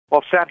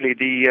Well, sadly,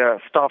 the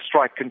staff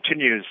strike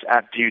continues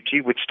at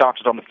DUT, which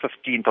started on the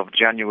 15th of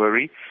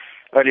January.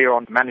 Earlier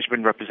on,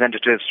 management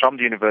representatives from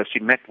the university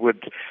met with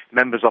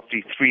members of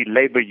the three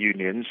labor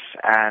unions,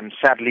 and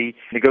sadly,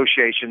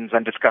 negotiations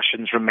and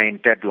discussions remain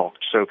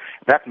deadlocked. So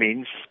that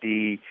means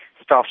the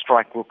staff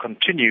strike will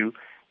continue,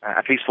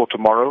 at least for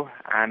tomorrow,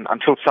 and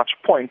until such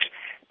point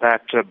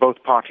that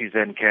both parties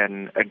then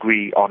can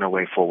agree on a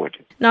way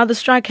forward. Now, the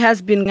strike has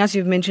been, as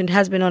you've mentioned,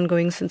 has been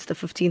ongoing since the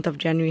 15th of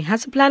January.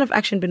 Has a plan of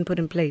action been put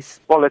in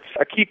place? Well, it's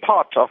a key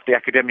part of the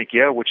academic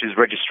year, which is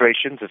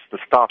registrations. It's the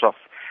start of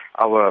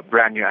our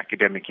brand new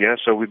academic year.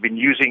 So we've been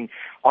using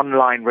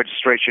online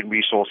registration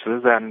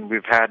resources, and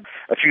we've had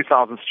a few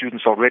thousand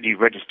students already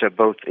register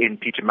both in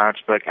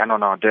Pietermaritzburg and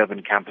on our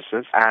Durban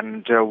campuses.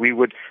 And we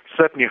would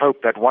certainly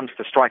hope that once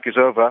the strike is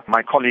over,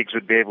 my colleagues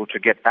would be able to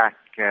get back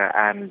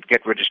and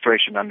get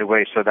registration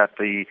underway so that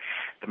the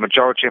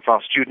majority of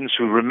our students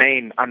who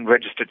remain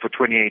unregistered for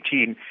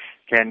 2018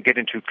 can get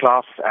into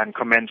class and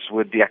commence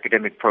with the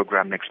academic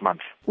program next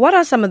month. What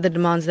are some of the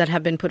demands that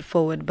have been put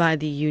forward by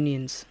the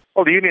unions?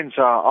 Well, the unions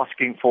are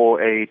asking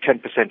for a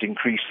 10%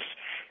 increase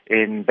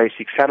in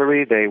basic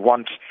salary. They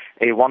want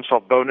a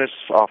once-off bonus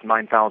of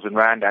 9,000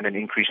 Rand and an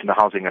increase in the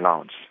housing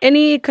allowance.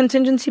 Any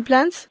contingency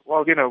plans?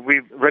 Well,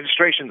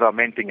 registrations are our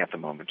main thing at the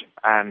moment,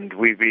 and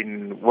we've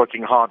been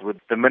working hard with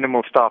the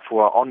minimal staff who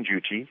are on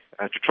duty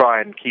to try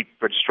and keep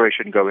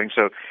registration going.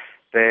 So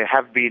there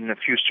have been a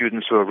few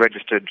students who are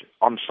registered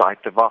on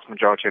site. The vast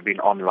majority have been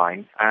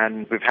online.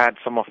 And we've had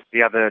some of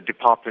the other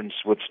departments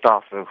with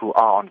staff who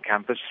are on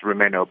campus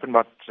remain open.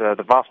 But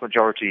the vast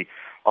majority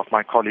of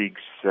my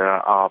colleagues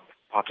are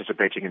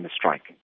participating in the strike.